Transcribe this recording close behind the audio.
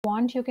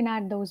want, you can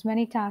add those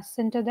many tasks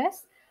into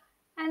this.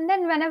 And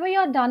then whenever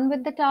you're done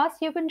with the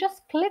task, you can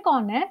just click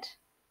on it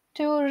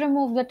to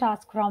remove the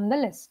task from the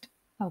list.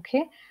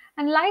 Okay.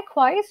 And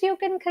likewise, you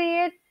can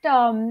create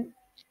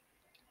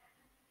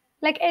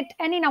like at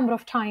any number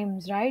of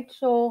times, right?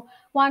 So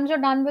once you're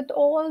done with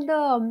all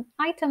the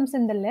items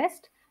in the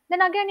list,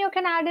 then again you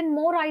can add in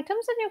more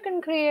items and you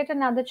can create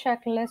another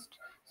checklist.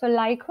 So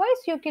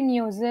likewise, you can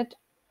use it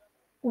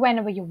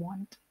whenever you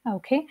want.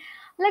 Okay,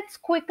 let's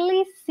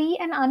quickly see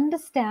and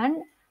understand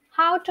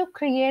how to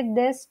create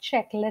this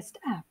checklist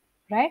app,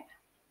 right?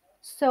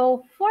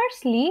 So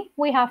firstly,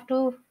 we have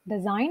to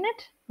design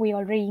it. We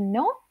already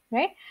know,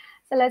 right?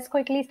 So let's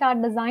quickly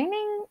start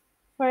designing.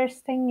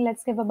 First thing,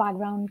 let's give a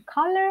background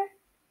color.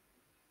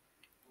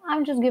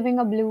 I'm just giving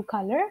a blue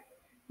color.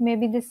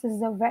 Maybe this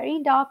is a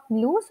very dark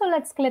blue. So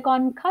let's click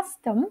on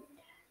custom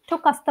to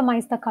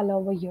customize the color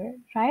over here,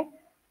 right?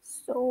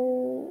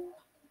 So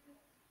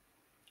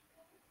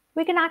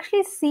we can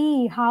actually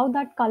see how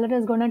that color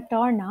is going to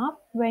turn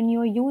up when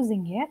you're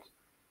using it.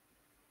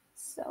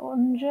 So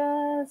I'm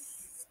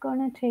just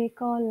going to take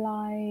a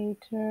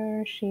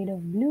lighter shade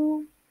of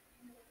blue.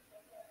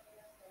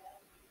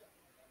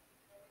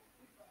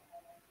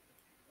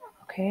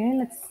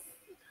 Okay,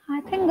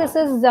 I think this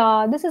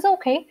is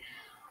okay.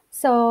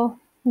 So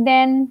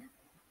then,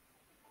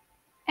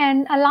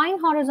 and align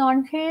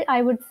horizontal,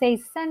 I would say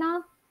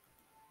center,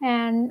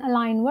 and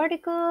align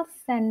vertical,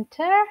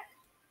 center.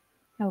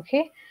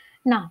 Okay,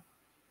 now,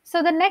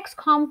 so the next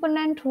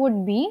component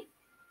would be,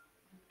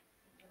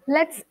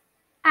 let's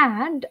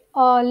add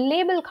a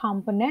label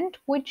component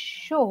which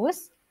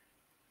shows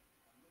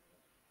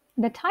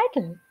the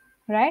title,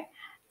 right?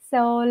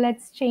 So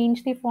let's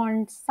change the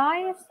font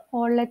size,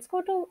 or let's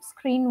go to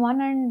screen one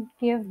and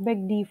give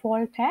big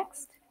default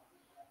text.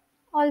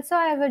 Also,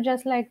 I would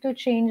just like to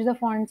change the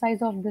font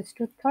size of this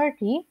to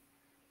 30,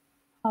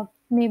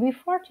 maybe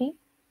 40.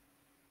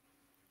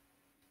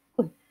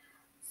 Cool.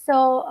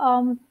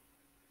 So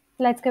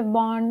let's give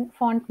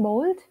font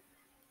bold,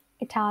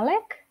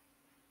 italic.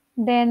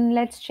 Then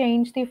let's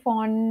change the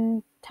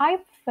font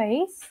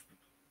typeface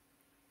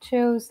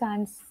to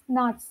sans,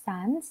 not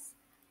sans,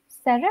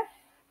 serif.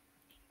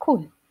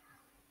 Cool.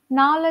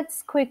 Now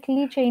let's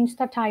quickly change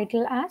the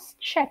title as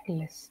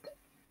checklist.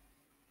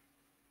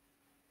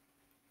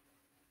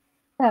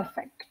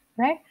 Perfect,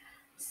 right?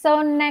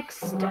 So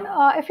next,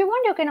 if you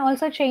want, you can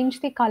also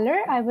change the color.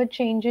 I would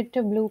change it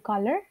to blue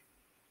color.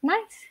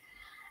 Nice.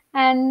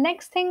 And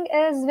next thing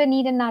is we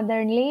need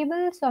another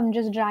label. So I'm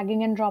just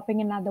dragging and dropping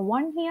another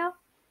one here.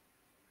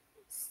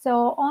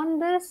 So on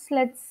this,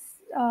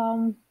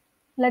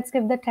 let's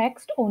give the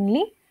text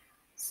only.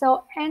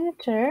 So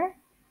enter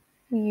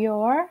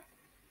your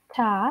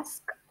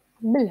task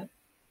below.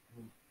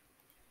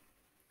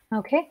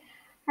 Okay,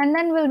 and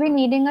then we'll be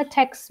needing a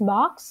text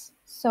box.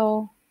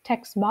 So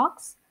text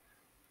box.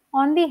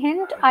 On the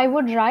hint, I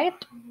would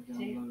write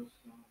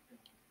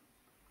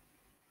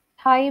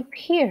type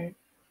here.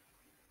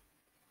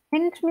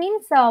 Hint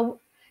means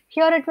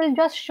here it will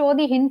just show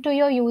the hint to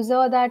your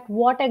user that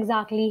what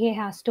exactly he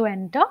has to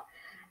enter.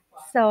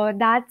 So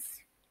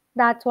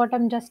that's what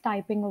I'm just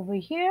typing over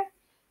here.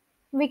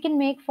 We can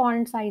make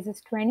font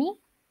sizes 20.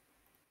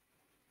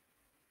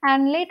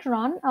 And later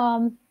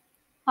on,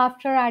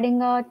 after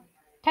adding a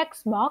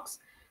text box,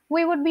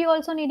 we would be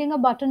also needing a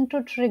button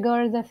to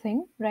trigger the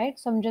thing, right?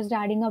 So I'm just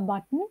adding a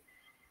button.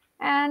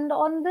 And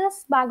on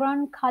this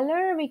background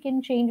color, we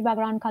can change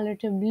background color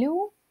to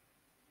blue.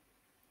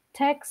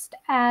 Text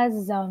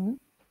as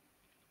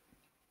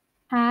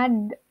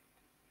add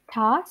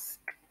task.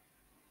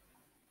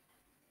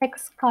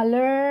 Text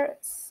color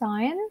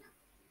cyan.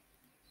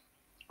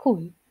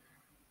 Cool.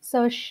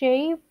 So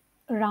shape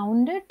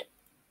rounded.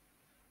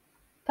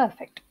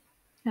 Perfect.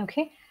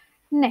 Okay.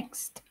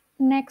 Next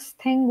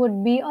thing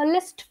would be a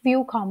list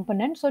view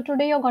component. So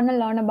today you're going to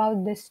learn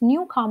about this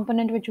new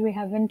component which we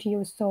haven't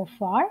used so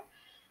far,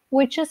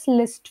 which is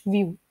list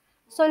view.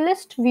 So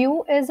list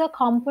view is a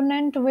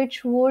component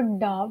which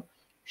would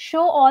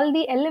show all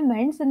the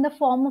elements in the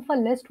form of a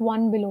list,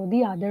 one below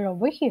the other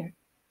over here.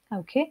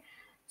 Okay,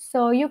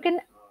 so you can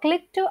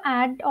click to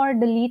add or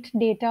delete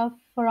data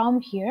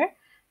from here,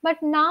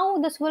 but now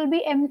this will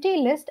be empty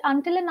list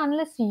until and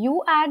unless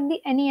you add the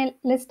any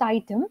list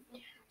item.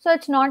 So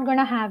it's not going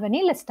to have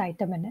any list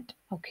item in it.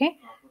 Okay,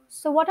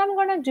 so what I'm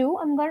going to do,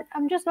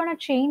 I'm just going to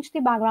change the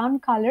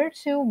background color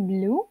to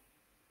blue.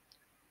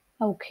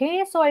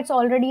 Okay, so it's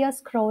already a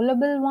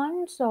scrollable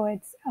one, so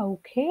it's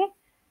okay.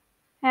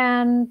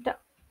 And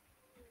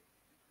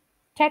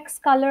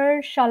text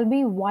color shall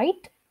be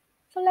white,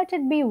 so let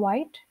it be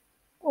white.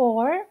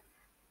 Or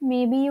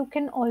maybe you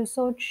can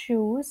also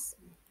choose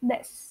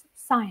this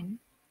sign.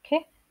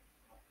 Okay,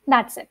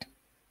 that's it.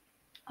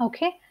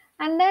 Okay,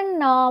 and then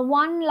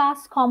one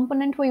last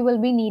component we will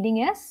be needing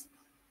is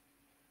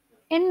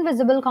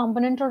invisible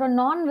component or a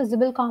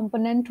non-visible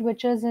component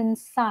which is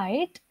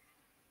inside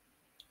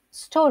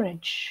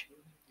storage,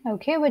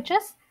 okay, which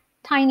is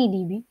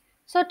tinydb.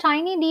 So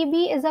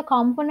tinydb is a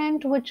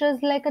component which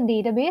is like a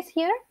database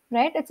here,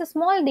 right? It's a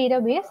small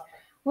database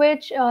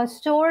which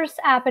stores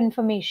app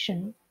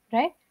information,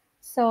 right?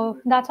 So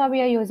that's why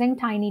we are using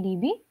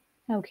tinydb.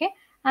 Okay,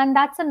 and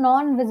that's a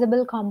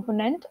non-visible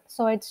component,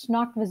 so it's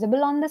not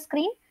visible on the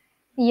screen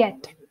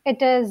yet.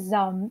 It is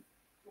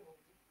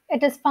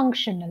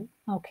functional.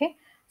 Okay,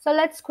 so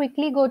let's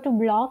quickly go to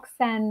blocks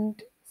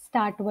and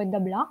start with the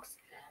blocks.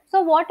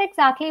 So what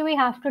exactly we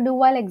have to do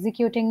while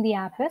executing the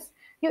app is,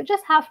 you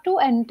just have to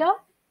enter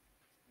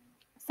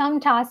some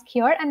task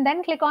here and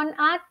then click on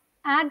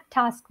add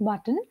task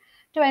button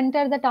to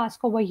enter the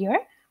task over here.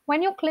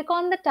 When you click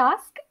on the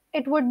task,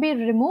 it would be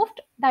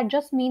removed. That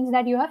just means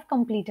that you have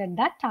completed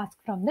that task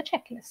from the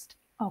checklist.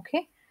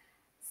 Okay,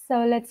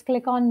 so let's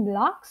click on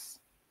blocks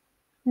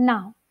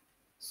now.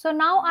 So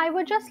now I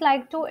would just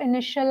like to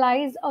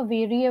initialize a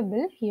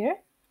variable here.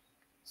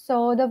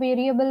 So the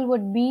variable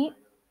would be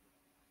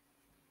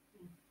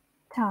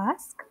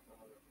task,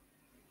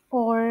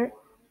 or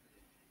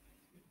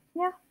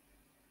yeah,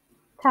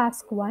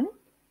 task 1.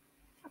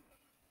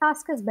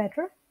 Task is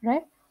better,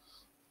 right?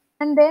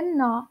 And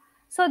then,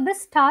 so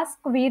this task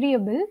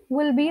variable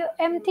will be an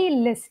empty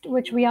list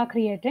which we are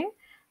creating.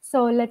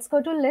 So let's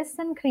go to list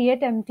and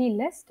create empty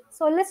list.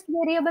 So list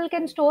variable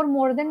can store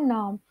more than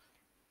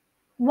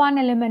one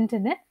element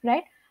in it,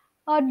 right?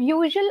 A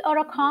usual or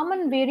a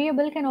common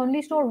variable can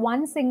only store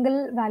one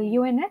single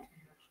value in it,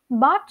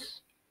 but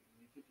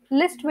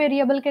list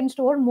variable can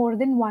store more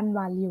than one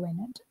value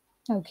in it.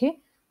 Okay.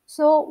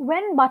 So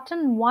when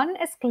button 1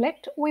 is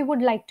clicked, we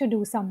would like to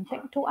do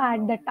something to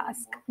add the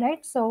task,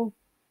 right? So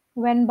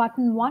when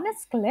button 1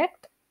 is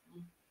clicked,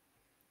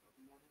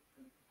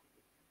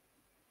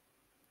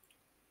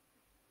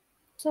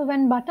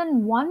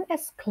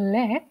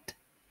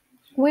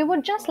 we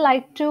would just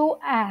like to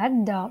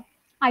add the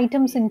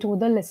items into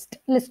the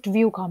list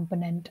view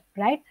component,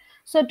 right?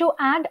 So to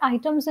add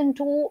items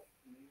into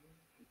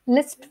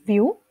list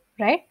view,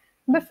 right?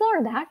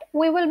 Before that,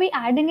 we will be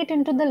adding it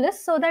into the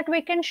list so that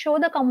we can show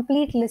the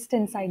complete list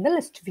inside the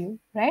list view,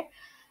 right?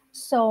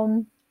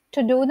 So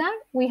to do that,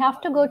 we have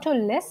to go to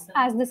list,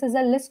 as this is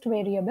a list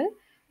variable.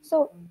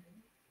 So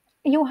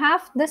you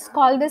have this,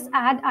 call this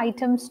add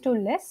items to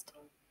list.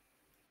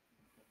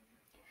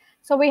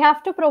 So we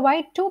have to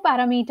provide two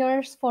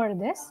parameters for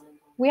this.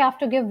 We have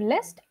to give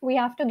list, we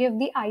have to give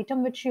the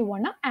item which you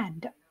want to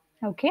add.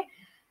 Okay.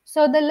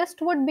 So the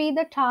list would be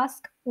the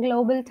task,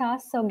 global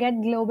task. So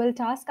get global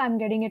task, I'm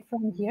getting it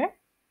from here.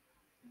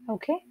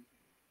 Okay.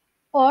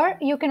 Or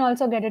you can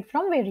also get it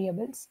from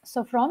variables.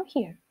 So from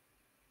here.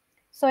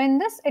 So in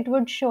this, it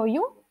would show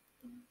you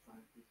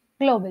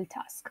global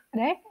task,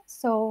 right?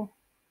 So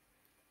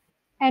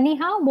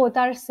anyhow, both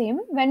are same.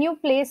 When you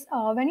place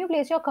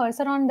your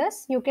cursor on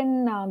this, you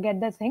can get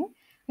the thing.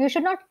 You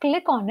should not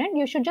click on it.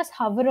 You should just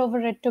hover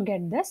over it to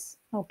get this.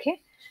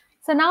 Okay.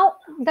 So now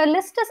the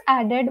list is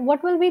added.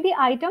 What will be the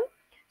item?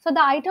 So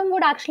the item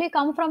would actually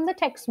come from the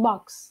text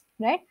box,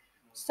 right?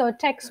 So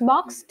text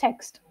box,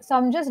 text. So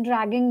I'm just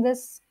dragging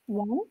this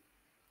one.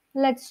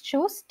 Let's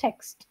choose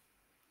text.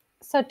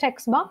 So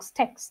text box,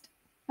 text.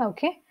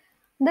 Okay.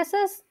 This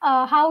is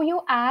how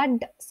you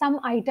add some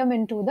item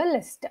into the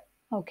list.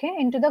 Okay,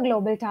 into the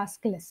global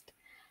task list.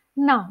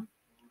 Now,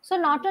 so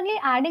not only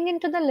adding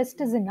into the list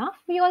is enough,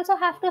 we also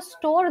have to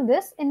store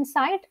this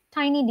inside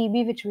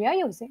tinydb, which we are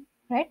using,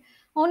 right?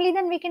 Only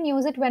then we can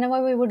use it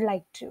whenever we would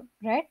like to,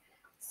 right?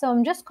 So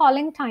I'm just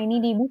calling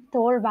tinydb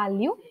store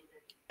value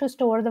to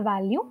store the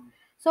value.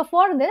 So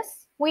for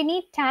this, we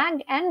need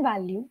tag and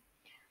value.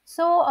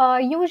 So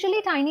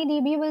usually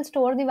tinydb will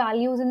store the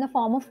values in the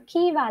form of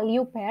key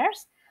value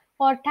pairs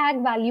or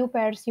tag value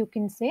pairs, you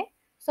can say.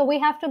 So we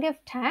have to give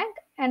tag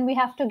and we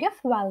have to give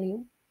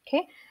value.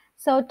 Okay.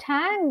 So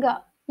tag,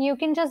 you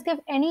can just give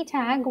any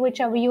tag,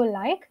 whichever you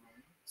like.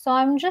 So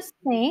I'm just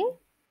saying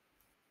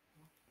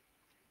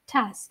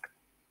task.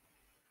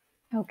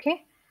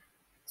 Okay.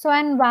 So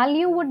and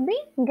value would be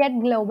get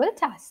global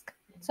task.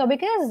 So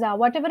because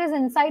whatever is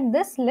inside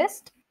this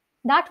list,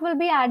 that will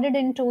be added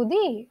into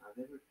the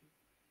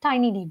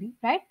tinydb,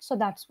 right? So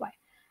that's why.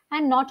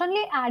 And not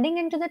only adding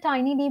into the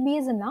tinydb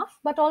is enough,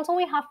 but also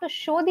we have to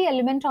show the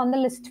element on the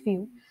list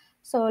view.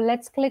 So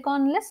let's click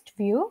on list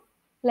view.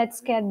 Let's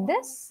get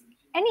this,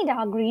 any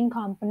dark green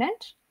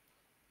component.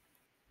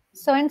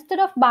 So instead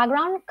of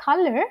background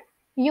color,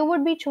 you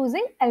would be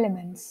choosing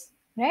elements,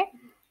 right?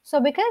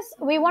 So because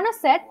we want to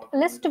set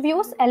list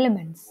views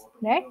elements,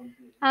 right?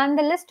 And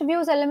the list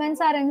views elements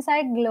are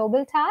inside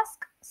global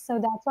task. So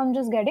that's why I'm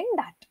just getting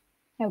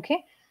that.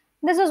 Okay.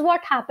 This is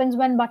what happens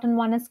when button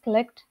 1 is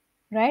clicked,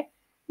 right?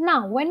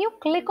 Now, when you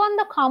click on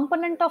the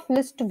component of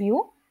list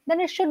view, then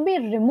it should be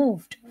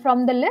removed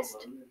from the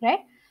list, right?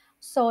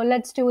 So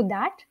let's do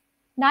that.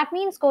 That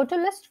means go to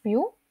list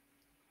view.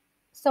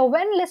 So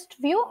when list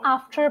view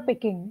after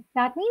picking,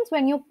 that means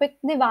when you pick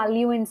the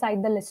value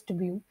inside the list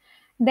view,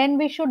 then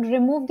we should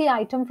remove the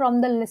item from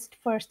the list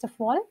first of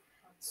all.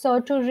 So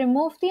to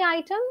remove the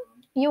item,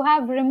 you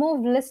have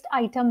removed list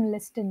item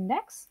list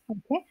index.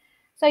 Okay.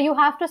 So you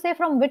have to say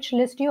from which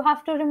list you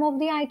have to remove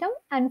the item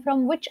and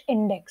from which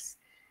index.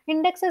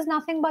 Index is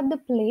nothing but the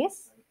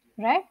place,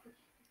 right?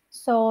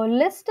 So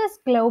list is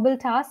global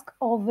task,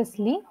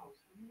 obviously.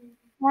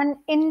 And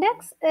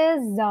index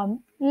is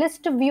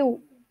list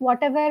view,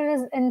 whatever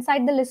is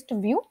inside the list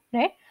view,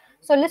 right?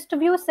 So list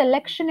view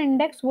selection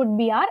index would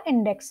be our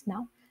index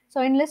now.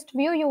 So in list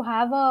view, you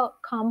have a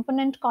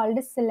component called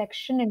a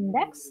selection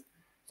index.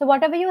 So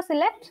whatever you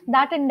select,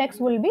 that index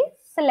will be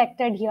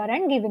selected here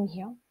and given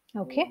here.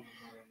 Okay.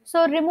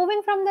 So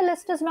removing from the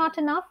list is not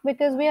enough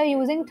because we are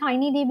using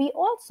tinydb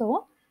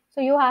also. So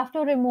you have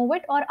to remove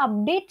it or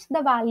update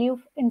the value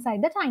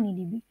inside the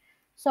tinydb.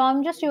 So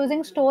I'm just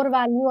using store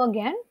value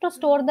again to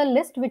store the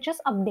list which is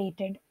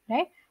updated,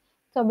 right?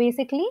 So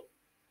basically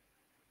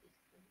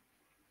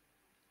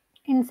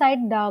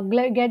inside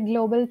the get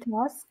global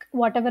task,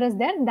 whatever is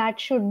there, that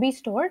should be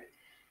stored.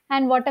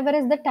 And whatever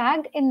is the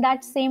tag, in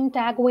that same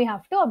tag, we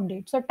have to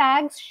update. So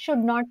tags should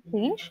not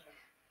change.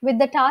 With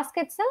the task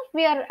itself,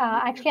 we are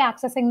actually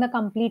accessing the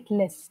complete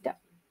list.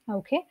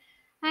 Okay.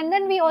 And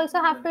then we also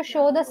have to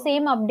show the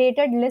same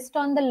updated list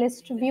on the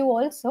list view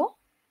also.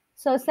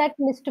 So set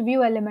list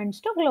view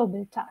elements to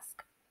global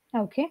task.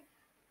 Okay.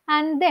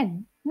 And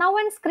then now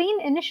when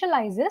screen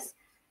initializes,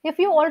 if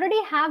you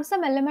already have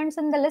some elements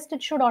in the list,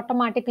 it should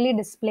automatically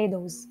display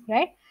those,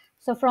 right?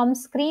 So from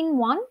screen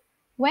one,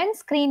 when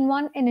screen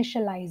one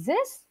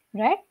initializes,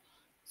 right?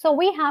 So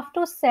we have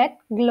to set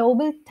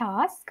global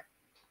task.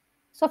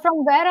 So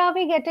from where are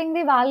we getting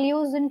the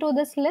values into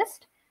this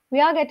list? We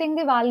are getting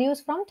the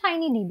values from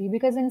tinydb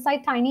because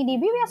inside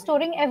tinydb we are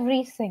storing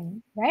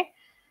everything, right?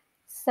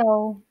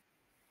 So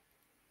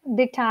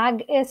the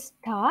tag is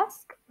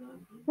task.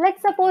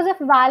 Let's suppose if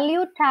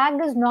value tag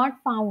is not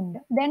found,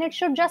 then it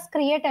should just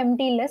create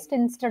empty list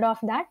instead of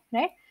that,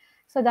 right?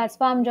 So that's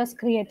why I'm just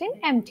creating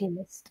empty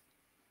list.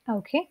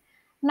 Okay.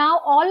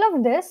 Now all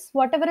of this,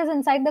 whatever is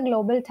inside the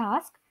global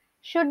task,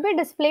 should be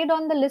displayed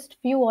on the list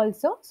view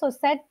also. So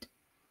set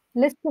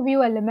list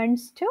view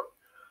elements to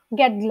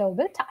get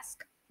global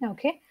task.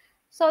 Okay.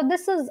 So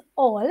this is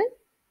all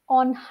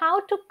on how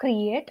to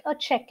create a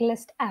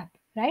checklist app,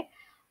 right?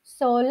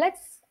 So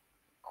let's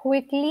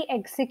quickly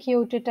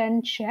execute it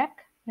and check,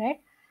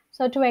 right?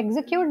 So to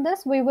execute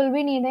this, we will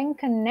be needing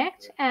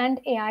Connect and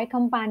AI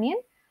Companion.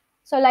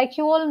 So like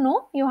you all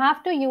know, you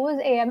have to use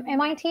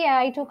MIT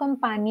AI2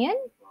 Companion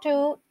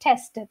to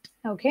test it,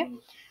 okay?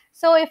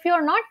 So if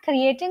you're not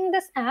creating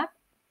this app,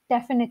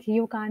 definitely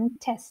you can't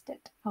test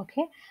it,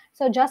 okay?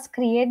 So just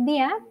create the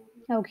app,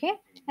 okay?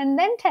 And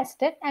then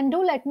test it and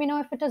do let me know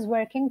if it is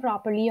working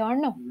properly or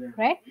no,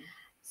 right?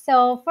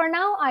 So for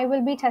now, I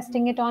will be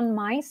testing it on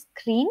my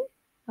screen,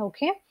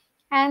 okay?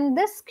 And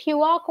this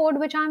QR code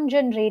which I'm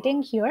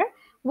generating here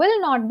will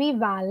not be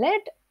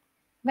valid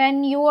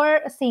when you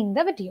are seeing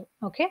the video,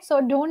 okay? So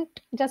don't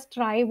just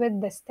try with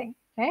this thing,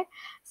 right?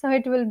 So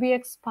it will be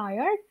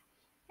expired,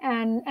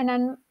 and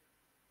then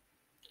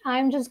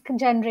I'm just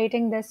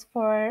generating this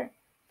for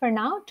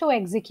now to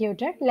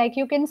execute it. Like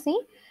you can see,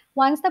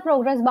 once the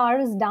progress bar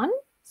is done,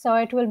 so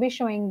it will be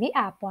showing the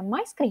app on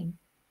my screen.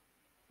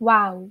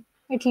 Wow,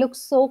 it looks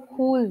so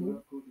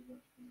cool.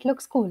 It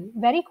looks cool,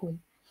 very cool.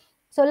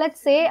 So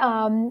let's say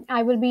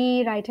I will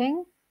be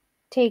writing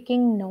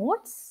taking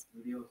notes.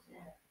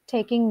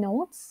 Taking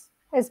notes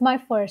is my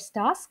first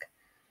task.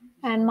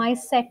 And my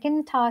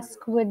second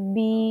task would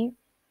be,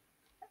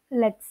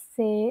 let's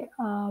say,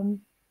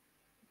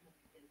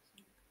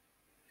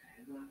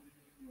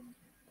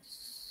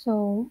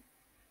 so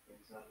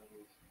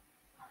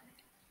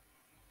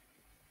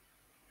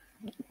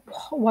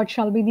what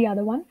shall be the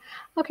other one?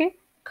 Okay,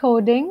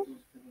 coding.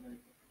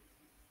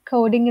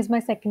 Coding is my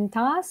second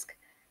task.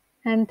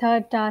 And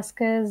third task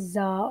is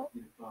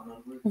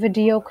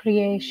video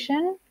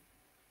creation.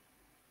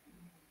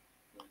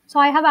 So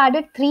I have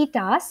added three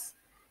tasks.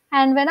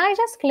 And when I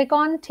just click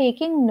on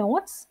taking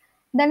notes,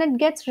 then it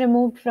gets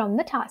removed from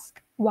the task.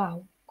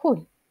 Wow,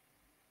 cool.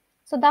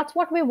 So that's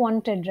what we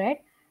wanted,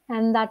 right?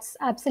 And that's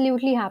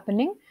absolutely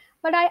happening.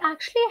 But I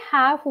actually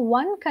have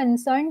one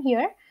concern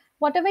here.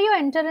 Whatever you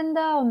enter in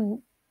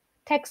the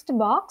text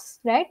box,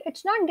 right?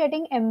 It's not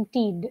getting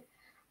emptied.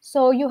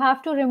 So you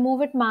have to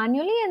remove it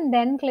manually and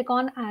then click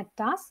on add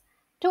task.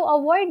 To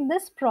avoid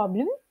this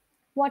problem,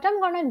 what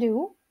I'm going to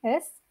do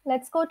is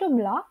let's go to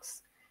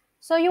blocks.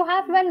 So you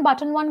have when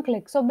button one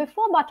click. So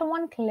before button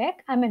one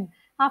click,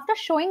 after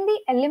showing the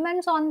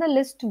elements on the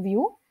list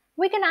view,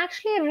 we can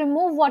actually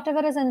remove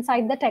whatever is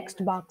inside the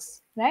text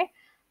box, right?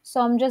 So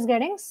I'm just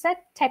getting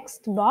set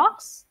text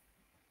box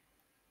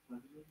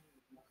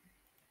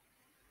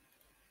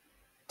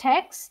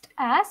text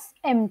as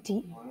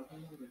empty.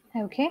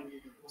 Okay.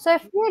 So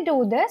if we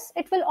do this,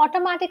 it will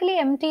automatically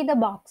empty the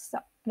box,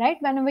 right?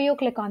 Whenever you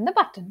click on the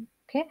button.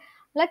 Okay.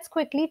 Let's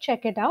quickly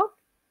check it out.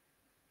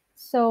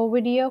 So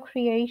video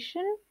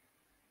creation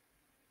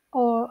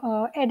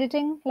or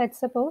editing, let's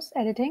suppose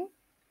editing.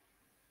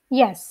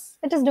 Yes,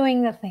 it is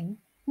doing the thing.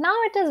 Now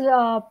it is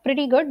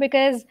pretty good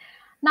because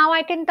now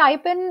I can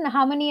type in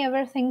how many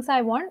ever things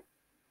I want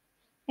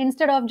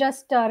instead of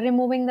just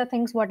removing the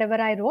things whatever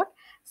I wrote.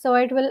 So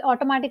it will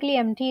automatically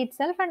empty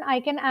itself and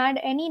I can add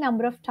any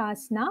number of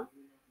tasks now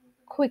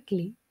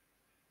quickly.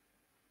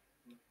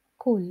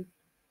 Cool.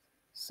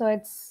 So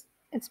it's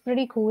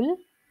pretty cool.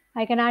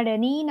 I can add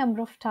any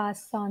number of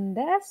tasks on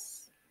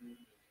this.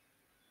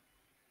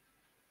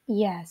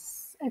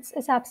 Yes,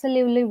 it's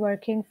absolutely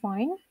working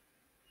fine.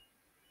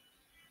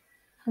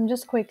 I'm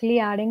just quickly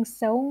adding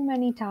so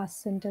many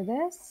tasks into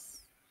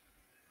this.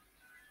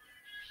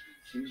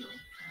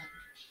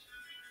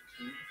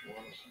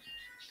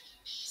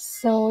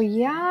 So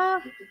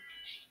yeah,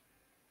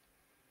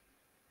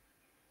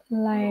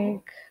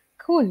 like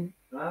cool.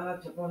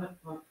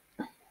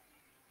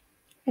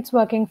 It's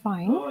working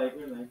fine.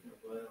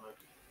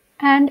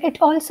 And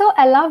it also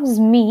allows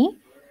me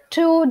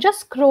to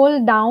just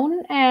scroll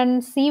down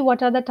and see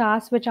what are the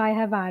tasks which I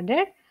have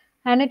added.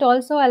 And it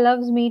also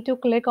allows me to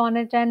click on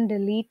it and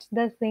delete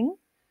the thing.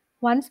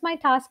 Once my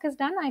task is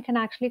done, I can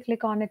actually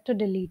click on it to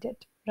delete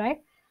it,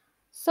 right?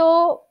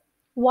 So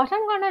what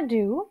I'm gonna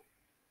do,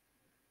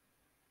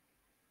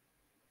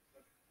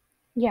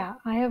 yeah,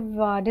 I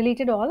have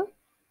deleted all.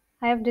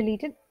 I have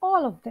deleted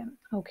all of them.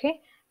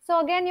 Okay. So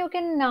again, you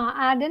can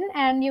add in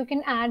and you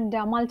can add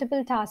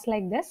multiple tasks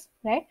like this,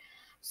 right?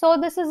 So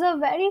this is a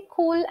very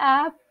cool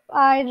app.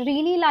 I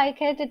really like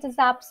it. It is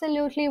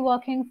absolutely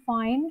working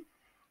fine.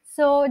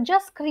 So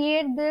just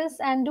create this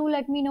and do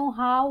let me know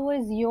how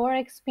is your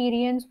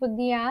experience with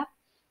the app,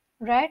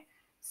 right?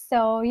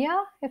 So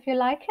yeah, if you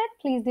like it,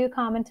 please do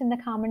comment in the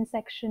comment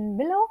section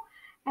below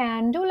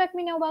and do let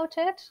me know about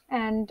it.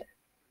 And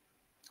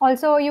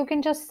also, you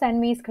can just send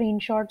me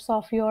screenshots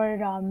of your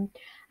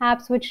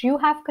apps which you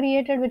have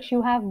created, which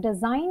you have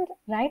designed,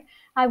 right?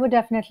 I would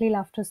definitely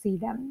love to see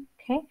them.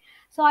 Okay.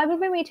 So I will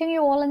be meeting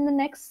you all in the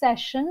next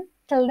session.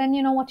 Till then,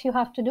 you know what you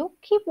have to do.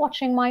 Keep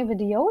watching my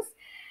videos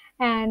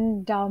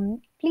and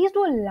please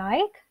do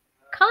like,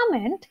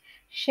 comment,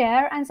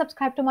 share, and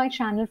subscribe to my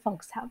channel,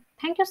 Folx Hub.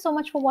 Thank you so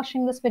much for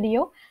watching this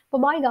video. Bye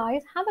bye,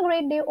 guys. Have a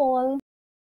great day, all.